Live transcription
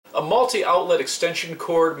A multi-outlet extension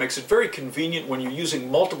cord makes it very convenient when you're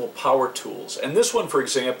using multiple power tools. And this one, for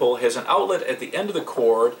example, has an outlet at the end of the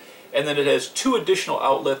cord, and then it has 2 additional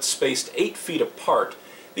outlets spaced 8 feet apart.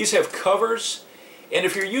 These have covers, and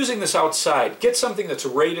if you're using this outside, get something that's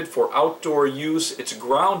rated for outdoor use. It's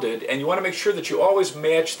grounded, and you want to make sure that you always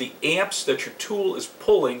match the amps that your tool is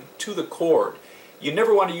pulling to the cord. You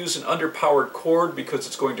never want to use an underpowered cord because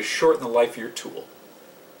it's going to shorten the life of your tool.